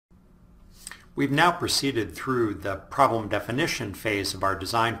We've now proceeded through the problem definition phase of our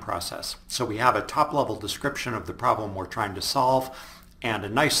design process. So we have a top-level description of the problem we're trying to solve and a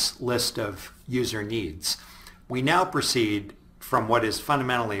nice list of user needs. We now proceed from what is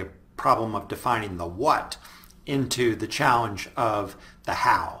fundamentally a problem of defining the what into the challenge of the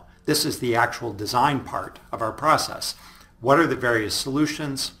how. This is the actual design part of our process. What are the various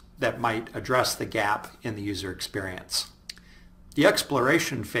solutions that might address the gap in the user experience? The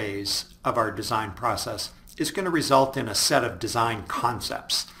exploration phase of our design process is going to result in a set of design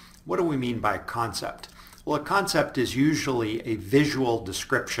concepts. What do we mean by a concept? Well, a concept is usually a visual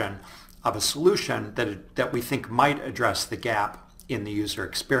description of a solution that we think might address the gap in the user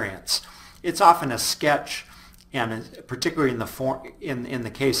experience. It's often a sketch, and particularly in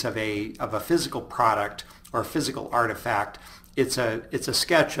the case of a physical product or a physical artifact, it's a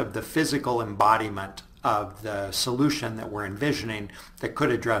sketch of the physical embodiment of the solution that we're envisioning that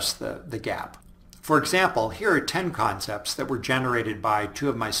could address the gap. For example, here are 10 concepts that were generated by 2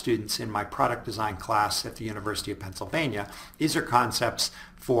 of my students in my product design class at the University of Pennsylvania. These are concepts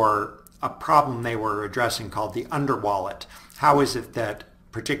for a problem they were addressing called the underwallet. How is it that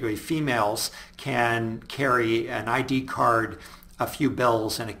particularly females can carry an ID card, a few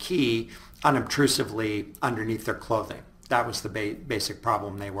bills, and a key unobtrusively underneath their clothing? That was the basic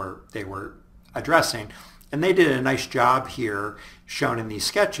problem they were addressing. And they did a nice job here, shown in these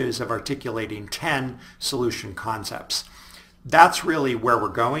sketches, of articulating 10 solution concepts. That's really where we're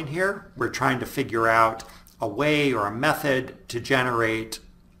going here. We're trying to figure out a way or a method to generate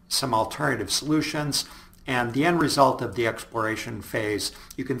some alternative solutions. And the end result of the exploration phase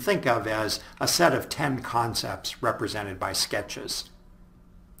you can think of as a set of 10 concepts represented by sketches.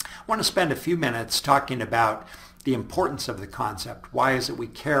 I want to spend a few minutes talking about the importance of the concept. Why is it we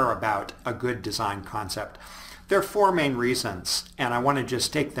care about a good design concept? There are 4 main reasons, and I want to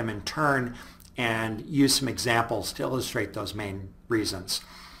just take them in turn and use some examples to illustrate those main reasons.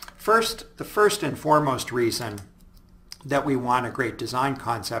 First, the first and foremost reason that we want a great design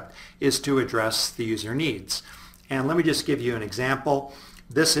concept is to address the user needs. And let me just give you an example.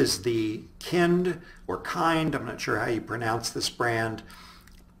 This is the Kind, or Kind, I'm not sure how you pronounce this brand,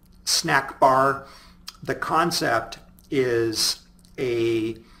 snack bar. The concept is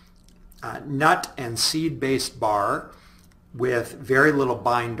a nut and seed-based bar with very little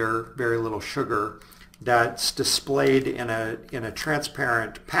binder, very little sugar, that's displayed in a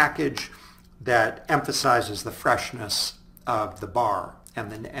transparent package that emphasizes the freshness of the bar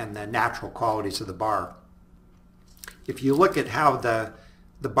and the natural qualities of the bar. If you look at how the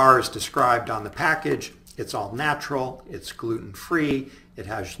bar is described on the package, it's all natural, it's gluten-free, it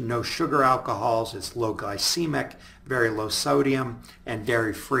has no sugar alcohols, it's low glycemic, very low sodium, and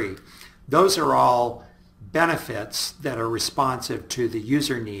dairy-free. Those are all benefits that are responsive to the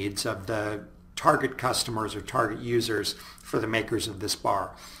user needs of the target customers or target users for the makers of this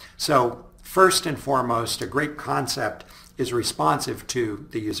bar. So first and foremost, a great concept is responsive to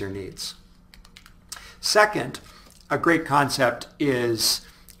the user needs. Second, a great concept is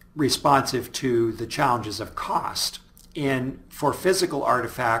responsive to the challenges of cost. For physical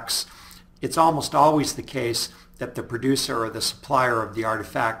artifacts, it's almost always the case that the producer or the supplier of the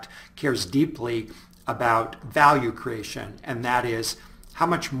artifact cares deeply about value creation, and that is how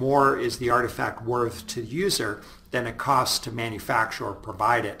much more is the artifact worth to the user than it costs to manufacture or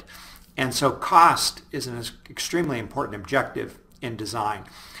provide it. And so cost is an extremely important objective in design.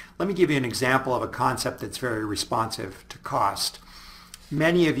 Let me give you an example of a concept that's very responsive to cost.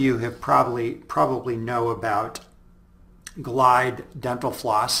 Many of you have probably know about Glide dental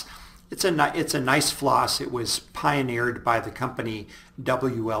floss. It's a nice floss. It was pioneered by the company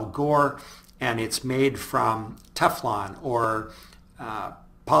W.L. Gore, and it's made from Teflon, or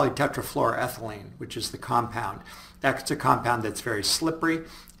polytetrafluoroethylene, which is the compound. That's a compound that's very slippery,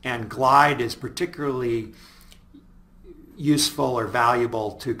 and Glide is particularly useful or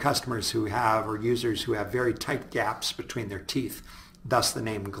valuable to customers who have, or users who have, very tight gaps between their teeth, thus the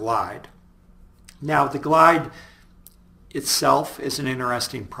name Glide. Now, the Glide itself is an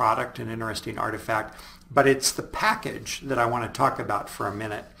interesting product, an interesting artifact, but it's the package that I want to talk about for a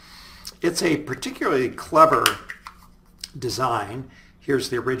minute. It's a particularly clever design. Here's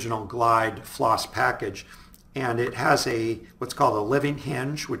the original Glide floss package, and it has what's called a living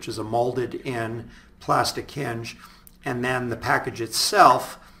hinge, which is a molded in plastic hinge, and then the package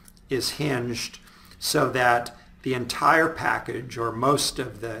itself is hinged so that the entire package, or most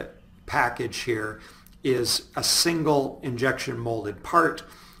of the package here, is a single injection molded part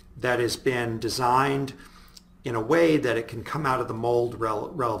that has been designed in a way that it can come out of the mold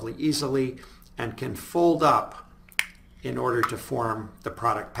relatively easily and can fold up in order to form the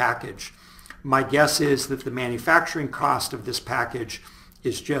product package. My guess is that the manufacturing cost of this package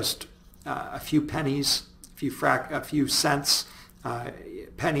is just a few pennies, a few cents,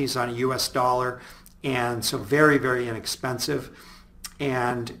 pennies on a US dollar, and so very, very inexpensive.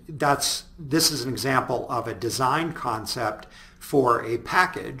 And this is an example of a design concept for a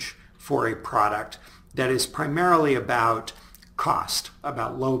package, for a product that is primarily about cost,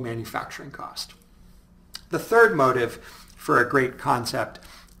 about low manufacturing cost. The third motive for a great concept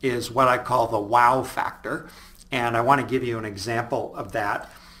is what I call the wow factor, and I want to give you an example of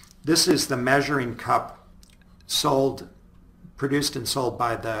that. This is the measuring cup produced and sold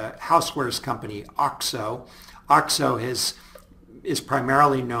by the housewares company OXO. OXO is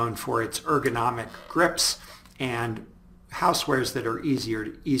primarily known for its ergonomic grips and housewares that are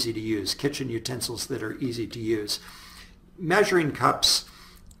easy to use, kitchen utensils that are easy to use. Measuring cups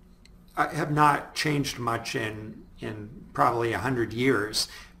have not changed much in probably 100 years,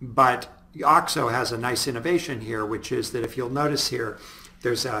 but OXO has a nice innovation here, which is that if you'll notice here,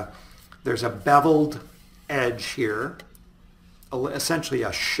 there's a beveled edge here, essentially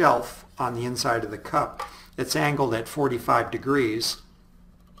a shelf on the inside of the cup. It's angled at 45 degrees,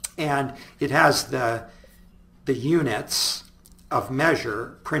 and it has the units of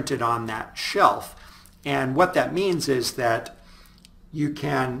measure printed on that shelf. And what that means is that you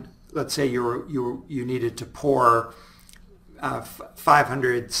can, let's say you needed to pour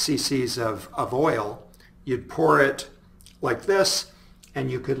 500 cc's of oil, you'd pour it like this,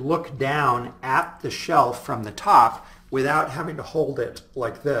 and you could look down at the shelf from the top without having to hold it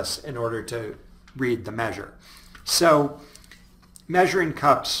like this in order to read the measure. So measuring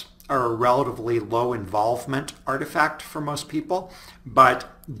cups are a relatively low involvement artifact for most people, but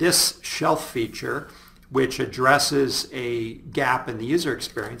this shelf feature, which addresses a gap in the user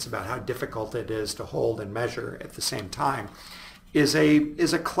experience about how difficult it is to hold and measure at the same time, is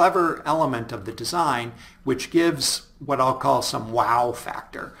a clever element of the design, which gives what I'll call some wow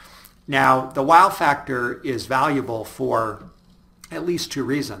factor. Now, the wow factor is valuable for at least two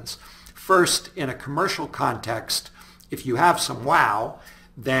reasons. First, in a commercial context, if you have some wow,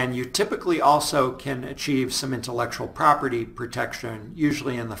 then you typically also can achieve some intellectual property protection,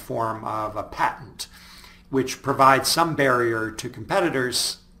 usually in the form of a patent, which provides some barrier to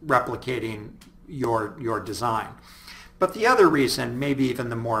competitors replicating your design. But the other reason, maybe even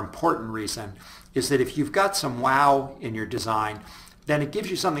the more important reason, is that if you've got some wow in your design, then it gives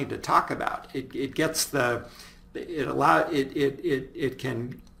you something to talk about. It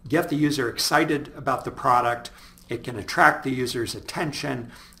can get the user excited about the product. It can attract the user's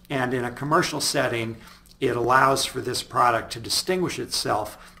attention, and in a commercial setting, it allows for this product to distinguish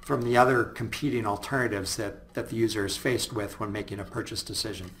itself from the other competing alternatives that the user is faced with when making a purchase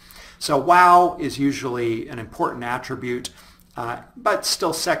decision. So wow is usually an important attribute, but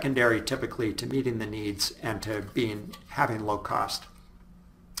still secondary typically to meeting the needs and to having low cost.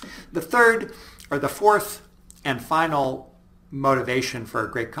 The third, or the fourth and final motivation for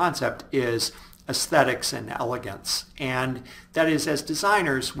a great concept is aesthetics and elegance. And that is, as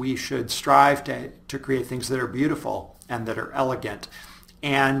designers, we should strive to create things that are beautiful and that are elegant.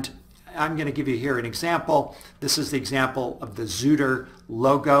 And I'm going to give you here an example. This is the example of the Zuder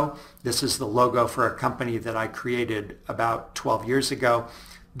logo. This is the logo for a company that I created about 12 years ago.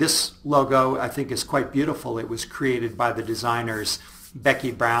 This logo, I think, is quite beautiful. It was created by the designers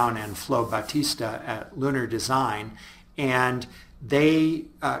Becky Brown and Flo Batista at Lunar Design, and they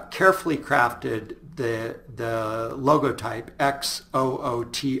carefully crafted the logo type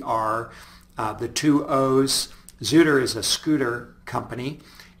XOOTR, the two O's. Zuder is a scooter company,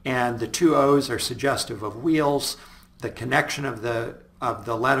 and the two O's are suggestive of wheels. The connection of the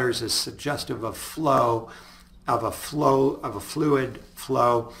letters is suggestive of flow, of a fluid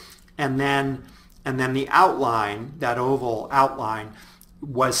flow, and then the outline, that oval outline,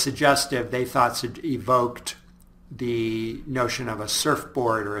 was suggestive. They thought evoked the notion of a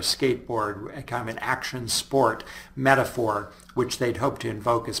surfboard or a skateboard, a kind of an action sport metaphor, which they'd hoped to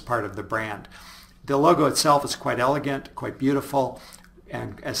invoke as part of the brand. The logo itself is quite elegant, quite beautiful,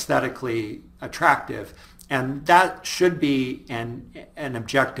 and aesthetically attractive. And that should be an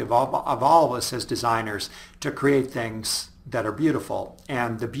objective of all of us as designers, to create things that are beautiful.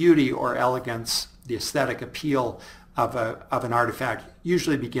 And the beauty or elegance, the aesthetic appeal of an artifact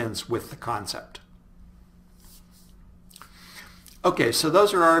usually begins with the concept. Okay, so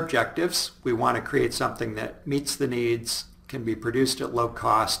those are our objectives. We want to create something that meets the needs, can be produced at low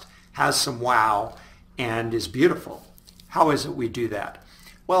cost, has some wow, and is beautiful. How is it we do that?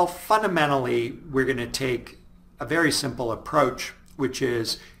 Well, fundamentally, we're going to take a very simple approach, which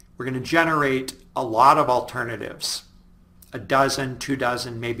is we're going to generate a lot of alternatives a dozen, 2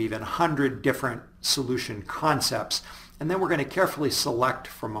 dozen, maybe even 100 different solution concepts. And then we're going to carefully select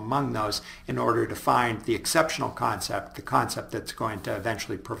from among those in order to find the exceptional concept, the concept that's going to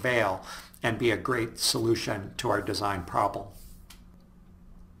eventually prevail and be a great solution to our design problem.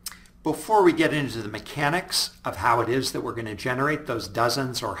 Before we get into the mechanics of how it is that we're going to generate those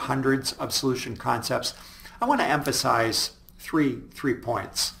dozens or hundreds of solution concepts, I want to emphasize three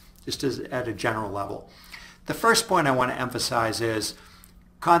points, just at a general level. The first point I want to emphasize is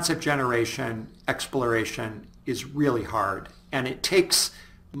concept generation, exploration is really hard, and it takes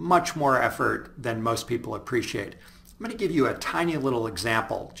much more effort than most people appreciate. I'm going to give you a tiny little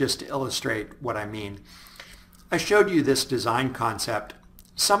example just to illustrate what I mean. I showed you this design concept.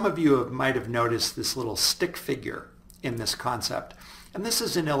 Some of you might have noticed this little stick figure in this concept. And this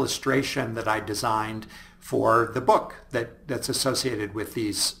is an illustration that I designed for the book that's associated with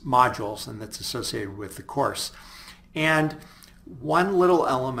these modules and that's associated with the course. And one little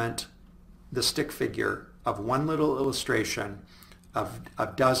element, the stick figure of one little illustration of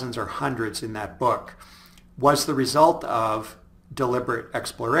dozens or hundreds in that book, was the result of deliberate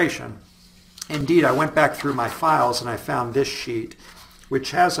exploration. Indeed, I went back through my files and I found this sheet,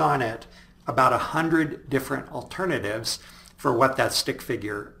 which has on it about 100 different alternatives for what that stick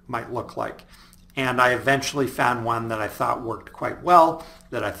figure might look like. And I eventually found one that I thought worked quite well,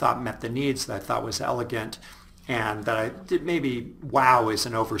 that I thought met the needs, that I thought was elegant, and that I did. Maybe wow is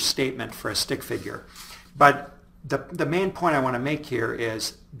an overstatement for a stick figure. But the main point I want to make here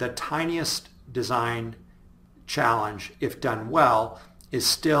is the tiniest design challenge, if done well, is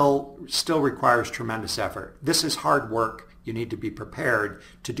still requires tremendous effort. This is hard work. You need to be prepared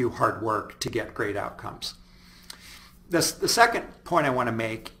to do hard work to get great outcomes. The second point I want to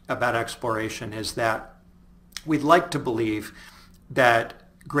make about exploration is that we'd like to believe that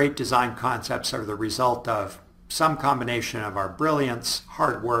great design concepts are the result of some combination of our brilliance,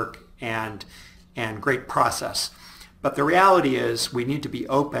 hard work, and great process. But the reality is we need to be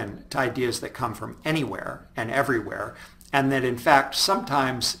open to ideas that come from anywhere and everywhere, and that in fact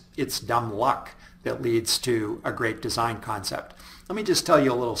sometimes it's dumb luck that leads to a great design concept. Let me just tell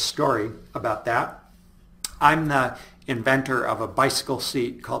you a little story about that. I'm the inventor of a bicycle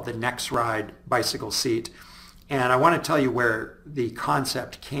seat called the Nexride bicycle seat, and I want to tell you where the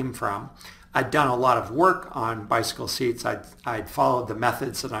concept came from. I'd done a lot of work on bicycle seats. I'd followed the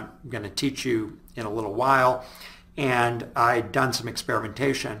methods that I'm going to teach you in a little while, and I'd done some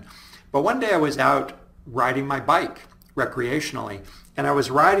experimentation. But one day I was out riding my bike recreationally, and I was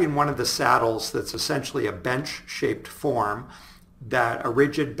riding one of the saddles that's essentially a bench-shaped form, a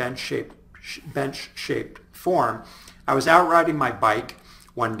rigid bench-shaped form. I was out riding my bike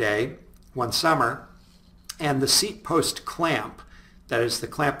one day, one summer, and the seat post clamp, that is the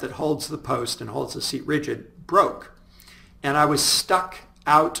clamp that holds the post and holds the seat rigid, broke. And I was stuck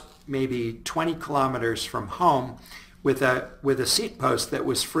out maybe 20 kilometers from home with a seat post that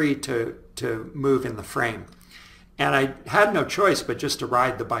was free to move in the frame. And I had no choice but just to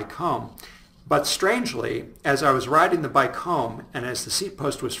ride the bike home. But strangely, as I was riding the bike home and as the seat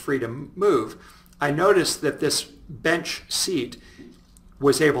post was free to move, I noticed that this bench seat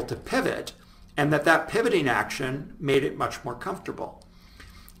was able to pivot, and that pivoting action made it much more comfortable.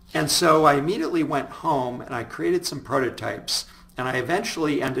 And so I immediately went home and I created some prototypes, and I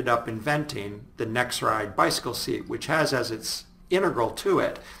eventually ended up inventing the Nexride bicycle seat, which has as its integral to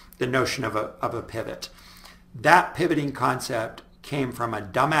it the notion of a pivot. That pivoting concept came from a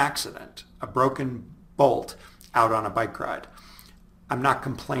dumb accident, a broken bolt out on a bike ride. I'm not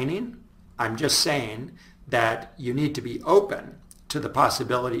complaining. I'm just saying that you need to be open to the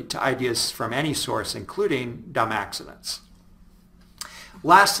possibility, to ideas from any source, including dumb accidents.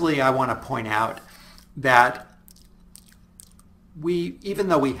 Lastly, I want to point out that even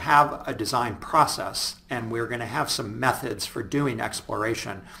though we have a design process and we're going to have some methods for doing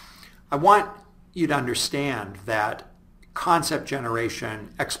exploration, I want you to understand that concept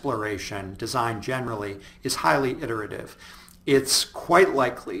generation, exploration, design generally is highly iterative. It's quite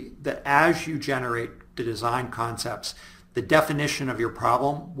likely that as you generate the design concepts, the definition of your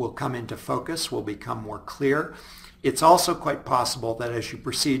problem will come into focus, will become more clear. It's also quite possible that as you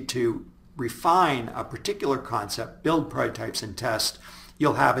proceed to refine a particular concept, build prototypes and test,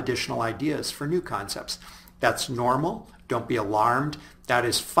 you'll have additional ideas for new concepts. That's normal. Don't be alarmed. That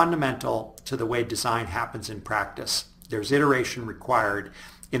is fundamental to the way design happens in practice. There's iteration required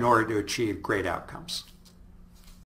in order to achieve great outcomes.